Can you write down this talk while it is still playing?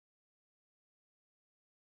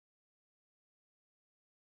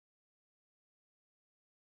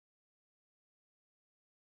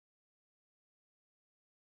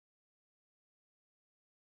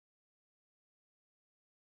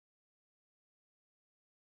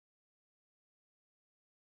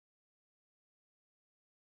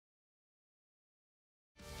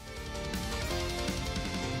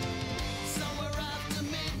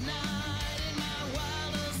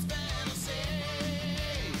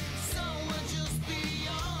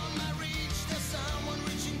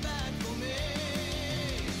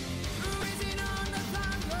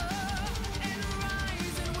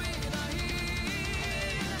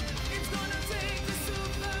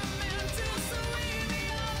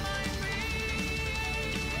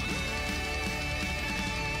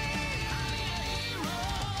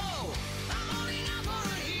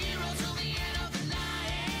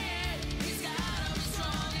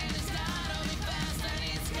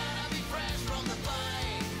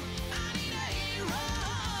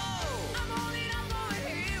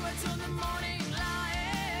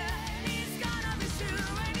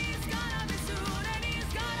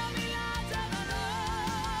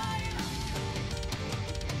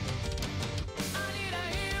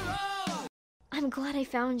glad I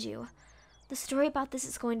found you. The story about this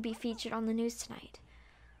is going to be featured on the news tonight.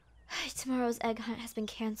 Tomorrow's egg hunt has been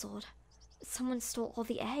canceled. Someone stole all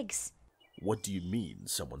the eggs. What do you mean,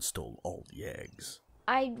 someone stole all the eggs?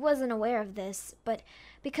 I wasn't aware of this, but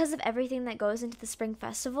because of everything that goes into the Spring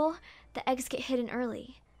Festival, the eggs get hidden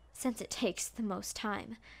early, since it takes the most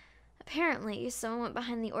time. Apparently, someone went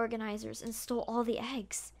behind the organizers and stole all the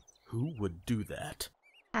eggs. Who would do that?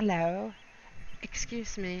 Hello?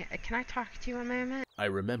 Excuse me, can I talk to you a moment? I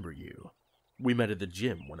remember you. We met at the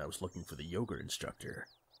gym when I was looking for the yoga instructor.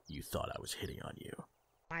 You thought I was hitting on you.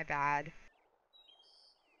 My bad.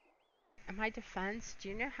 In my defense, do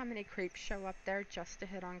you know how many creeps show up there just to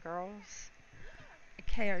hit on girls?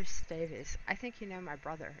 Chaos Davis, I think you know my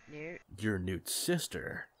brother, Newt. You're Newt's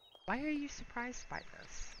sister. Why are you surprised by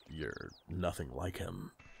this? You're nothing like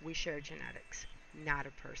him. We share genetics, not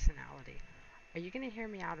a personality. Are you gonna hear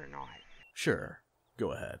me out or not? Sure,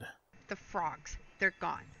 go ahead. The frogs, they're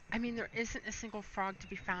gone. I mean, there isn't a single frog to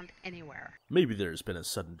be found anywhere. Maybe there's been a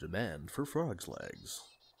sudden demand for frogs' legs.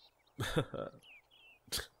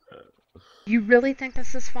 You really think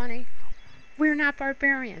this is funny? We're not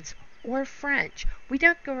barbarians or French. We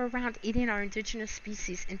don't go around eating our indigenous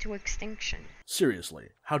species into extinction. Seriously,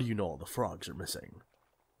 how do you know all the frogs are missing?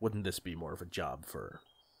 Wouldn't this be more of a job for,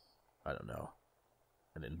 I don't know,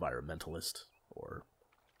 an environmentalist or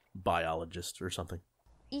biologist or something?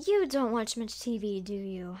 You don't watch much TV, do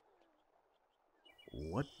you?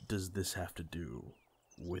 What does this have to do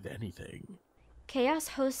with anything? Chaos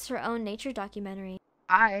hosts her own nature documentary.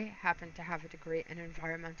 I happen to have a degree in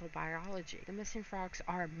environmental biology. The missing frogs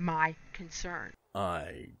are my concern.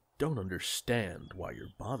 I don't understand why you're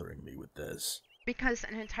bothering me with this. Because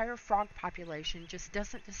an entire frog population just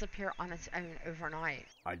doesn't disappear on its own overnight.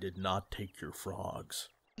 I did not take your frogs.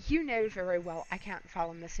 You know very well I can't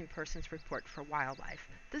file a missing persons report for wildlife.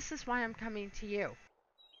 This is why I'm coming to you.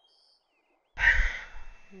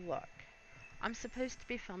 Look, I'm supposed to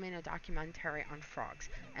be filming a documentary on frogs,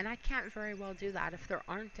 and I can't very well do that if there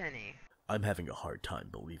aren't any. I'm having a hard time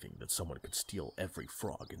believing that someone could steal every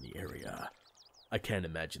frog in the area. I can't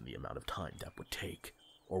imagine the amount of time that would take,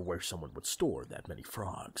 or where someone would store that many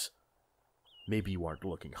frogs. Maybe you aren't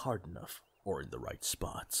looking hard enough, or in the right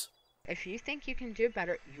spots. If you think you can do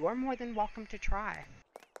better, you're more than welcome to try.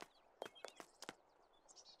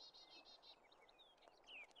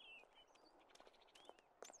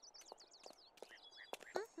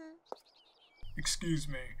 Excuse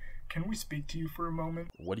me, can we speak to you for a moment?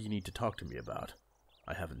 What do you need to talk to me about?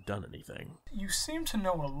 I haven't done anything. You seem to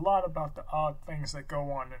know a lot about the odd things that go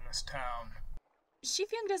on in this town.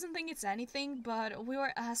 Shifyung doesn't think it's anything, but we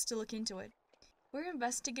were asked to look into it. We're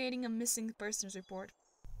investigating a missing persons report.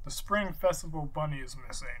 The Spring Festival bunny is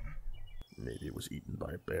missing. Maybe it was eaten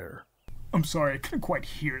by a bear. I'm sorry, I couldn't quite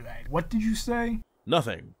hear that. What did you say?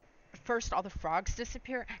 Nothing. First all the frogs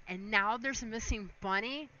disappear, and now there's a missing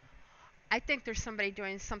bunny? I think there's somebody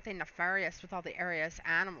doing something nefarious with all the area's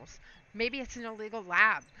animals. Maybe it's an illegal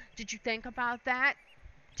lab. Did you think about that?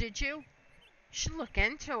 Did you? You should look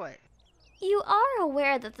into it. You are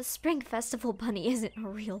aware that the Spring Festival bunny isn't a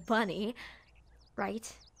real bunny,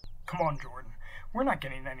 right? Come on, Jordan. We're not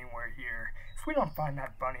getting anywhere here. If we don't find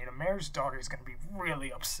that bunny, the mayor's daughter is going to be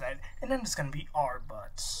really upset, and then it's going to be our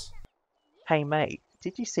butts. Hey mate,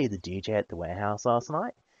 did you see the DJ at the warehouse last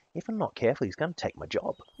night? If I'm not careful, he's going to take my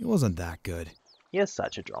job. It wasn't that good. You're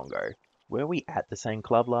such a drongo. Were we at the same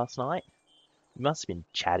club last night? You must have been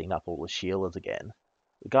chatting up all the Sheilas again.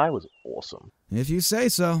 The guy was awesome. If you say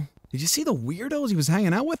so. Did you see the weirdos he was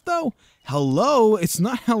hanging out with, though? Hello, it's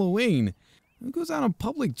not Halloween. Who goes out in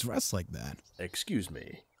public dressed like that? Excuse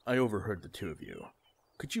me, I overheard the two of you.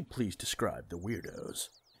 Could you please describe the weirdos?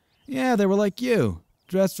 Yeah, they were like you.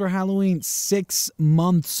 Dressed for Halloween 6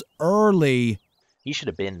 months early. You should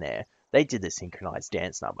have been there. They did the synchronized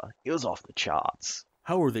dance number. It was off the charts.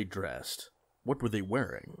 How were they dressed? What were they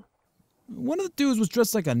wearing? One of the dudes was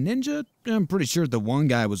dressed like a ninja. I'm pretty sure the one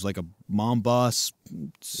guy was like a mom boss.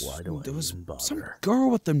 Why do there I was even bother? some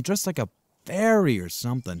girl with them dressed like a fairy or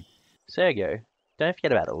something. Sergio, don't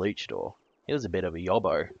forget about the luchador. He was a bit of a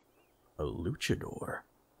yobbo. A luchador?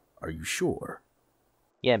 Are you sure?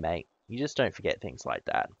 Yeah, mate. You just don't forget things like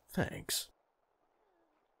that. Thanks.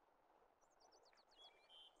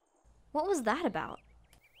 What was that about?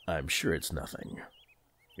 I'm sure it's nothing.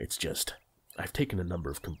 It's just, I've taken a number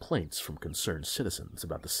of complaints from concerned citizens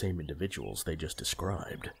about the same individuals they just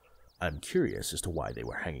described. I'm curious as to why they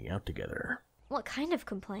were hanging out together. What kind of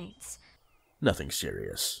complaints? Nothing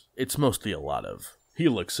serious. It's mostly a lot of, he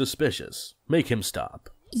looks suspicious. Make him stop.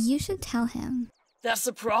 You should tell him. That's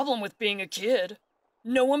the problem with being a kid.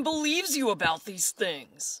 No one believes you about these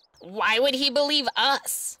things. Why would he believe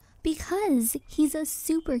us? Because he's a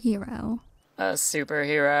superhero. A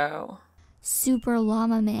superhero? Super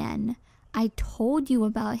Llama Man. I told you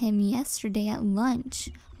about him yesterday at lunch.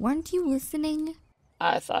 Weren't you listening?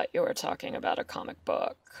 I thought you were talking about a comic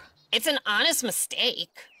book. It's an honest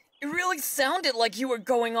mistake. It really sounded like you were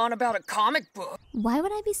going on about a comic book. Why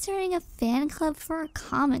would I be starting a fan club for a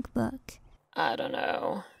comic book? I don't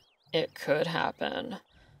know. It could happen.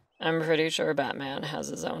 I'm pretty sure Batman has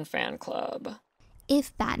his own fan club.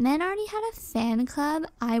 If Batman already had a fan club,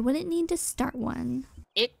 I wouldn't need to start one.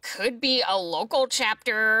 It could be a local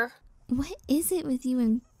chapter. What is it with you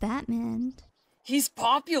and Batman? He's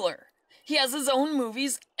popular. He has his own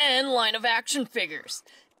movies and line of action figures.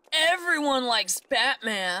 Everyone likes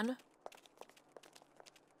Batman.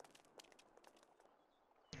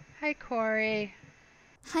 Hi, Corey.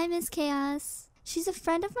 Hi, Miss Chaos. She's a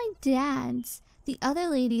friend of my dad's. The other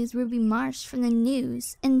lady is Ruby Marsh from the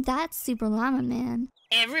news, and that's Super Llama Man.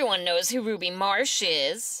 Everyone knows who Ruby Marsh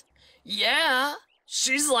is. Yeah,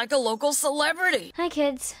 she's like a local celebrity. Hi,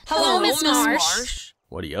 kids. Hello, Miss Marsh.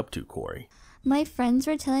 What are you up to, Corey? My friends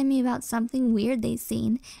were telling me about something weird they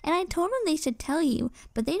seen, and I told them they should tell you,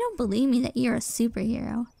 but they don't believe me that you're a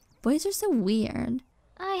superhero. Boys are so weird.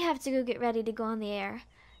 I have to go get ready to go on the air.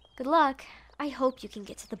 Good luck. I hope you can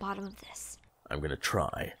get to the bottom of this. I'm gonna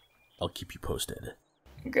try. I'll keep you posted.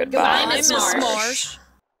 Goodbye, Miss Marsh.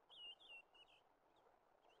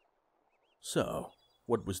 So,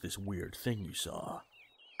 what was this weird thing you saw?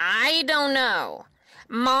 I don't know.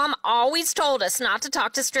 Mom always told us not to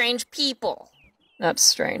talk to strange people. That's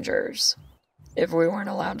strangers. If we weren't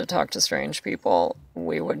allowed to talk to strange people,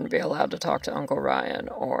 we wouldn't be allowed to talk to Uncle Ryan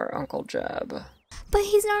or Uncle Jeb. But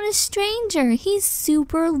he's not a stranger. He's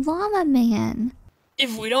Super Llama Man.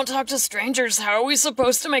 If we don't talk to strangers, how are we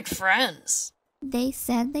supposed to make friends? They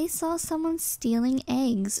said they saw someone stealing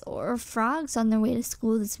eggs or frogs on their way to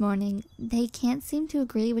school this morning. They can't seem to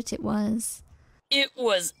agree which it was. It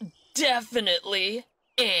was definitely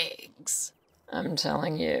eggs. I'm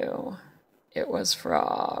telling you, it was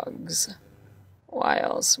frogs. Why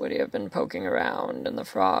else would he have been poking around in the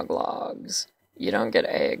frog logs? You don't get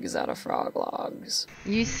eggs out of frog logs.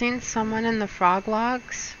 You seen someone in the frog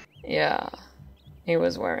logs? Yeah, he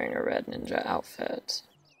was wearing a red ninja outfit.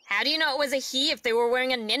 How do you know it was a he if they were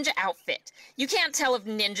wearing a ninja outfit? You can't tell if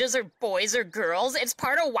ninjas are boys or girls. It's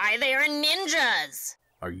part of why they are ninjas.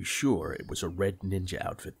 Are you sure it was a red ninja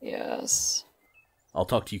outfit? Yes. I'll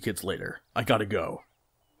talk to you kids later. I gotta go.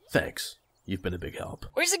 Thanks. You've been a big help.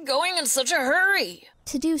 Where's it going in such a hurry?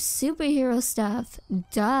 To do superhero stuff.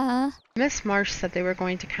 Duh. Miss Marsh said they were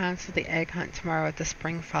going to cancel the egg hunt tomorrow at the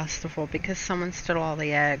Spring Festival because someone stole all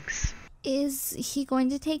the eggs. Is he going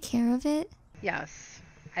to take care of it? Yes,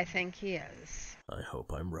 I think he is. I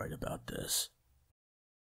hope I'm right about this.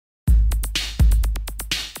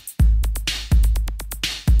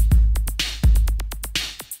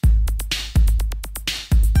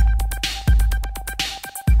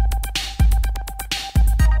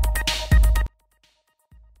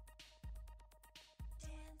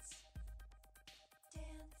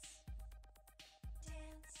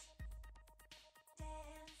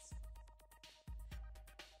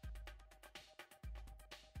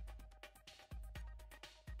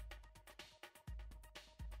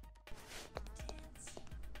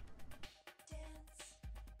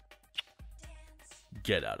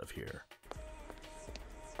 Get out of here.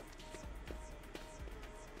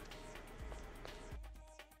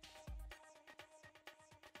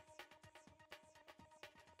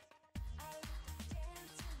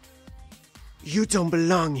 You don't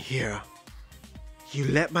belong here. You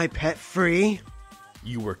let my pet free?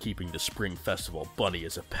 You were keeping the Spring Festival bunny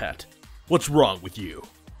as a pet. What's wrong with you?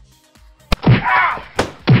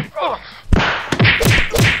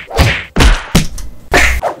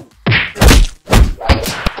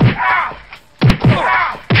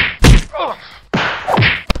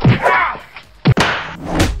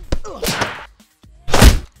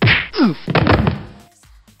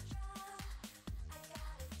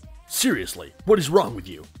 Seriously, what is wrong with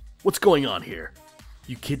you? What's going on here?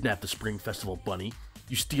 You kidnap the Spring Festival bunny?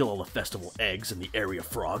 You steal all the festival eggs and the area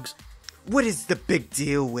frogs? What is the big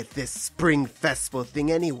deal with this Spring Festival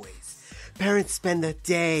thing anyways? Parents spend the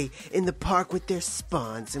day in the park with their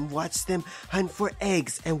spawns and watch them hunt for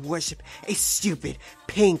eggs and worship a stupid,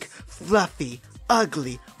 pink, fluffy,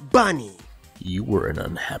 ugly bunny. You were an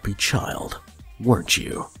unhappy child, weren't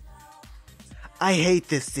you? I hate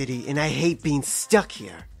this city and I hate being stuck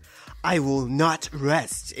here. I will not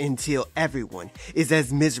rest until everyone is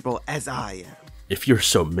as miserable as I am. If you're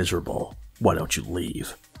so miserable, why don't you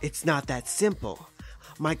leave? It's not that simple.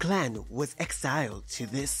 my clan was exiled to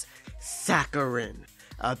this saccharine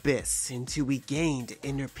abyss until we gained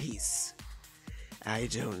inner peace. I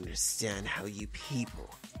don't understand how you people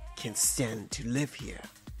can stand to live here.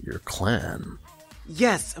 Your clan?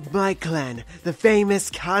 Yes, my clan, the famous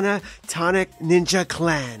Kana Tonic Ninja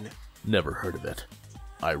Clan. Never heard of it.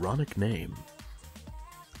 Ironic name.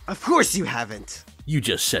 Of course you haven't. You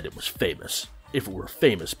just said it was famous. If it were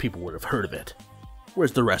famous, people would have heard of it.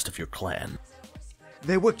 Where's the rest of your clan?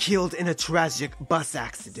 They were killed in a tragic bus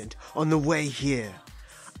accident on the way here.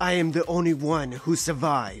 I am the only one who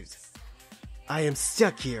survived. I am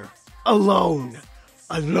stuck here, alone.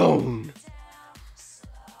 Alone.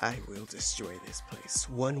 I will destroy this place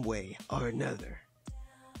one way or another.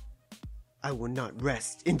 I will not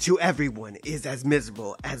rest until everyone is as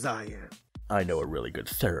miserable as I am. I know a really good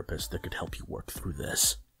therapist that could help you work through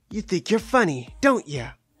this. You think you're funny, don't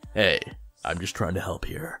ya? Hey, I'm just trying to help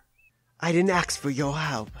here. I didn't ask for your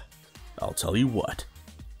help. I'll tell you what.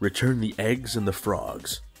 Return the eggs and the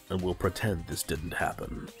frogs, and we'll pretend this didn't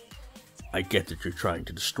happen. I get that you're trying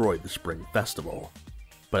to destroy the Spring Festival,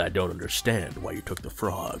 but I don't understand why you took the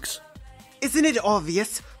frogs. Isn't it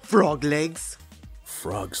obvious? Frog legs.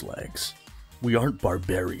 Frogs' legs. We aren't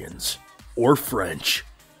barbarians. Or French.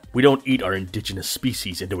 We don't eat our indigenous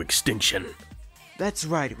species into extinction. That's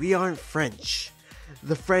right, we aren't French.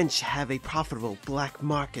 The French have a profitable black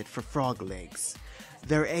market for frog legs.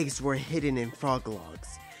 Their eggs were hidden in frog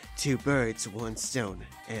logs. 2 birds, 1 stone,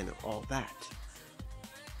 and all that.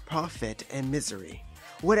 Profit and misery.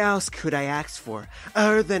 What else could I ask for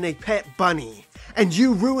other than a pet bunny? And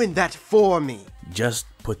you ruined that for me. Just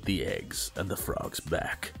put the eggs and the frogs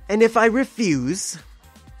back. And if I refuse...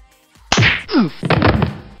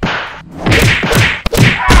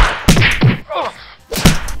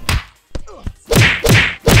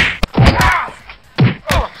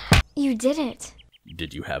 You did it.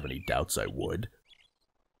 Did you have any doubts I would?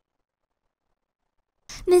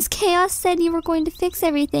 Miss Chaos said you were going to fix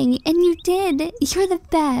everything, and you did. You're the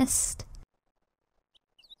best.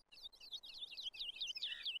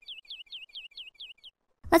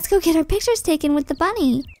 Let's go get our pictures taken with the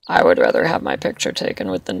bunny. I would rather have my picture taken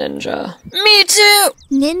with the ninja. Me too!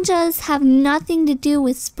 Ninjas have nothing to do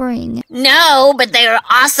with spring. No, but they are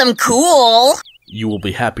awesome cool. You will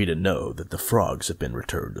be happy to know that the frogs have been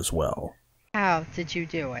returned as well. How did you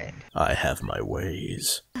do it? I have my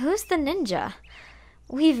ways. Who's the ninja?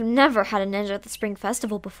 We've never had a ninja at the Spring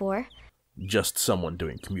Festival before. Just someone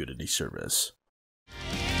doing community service.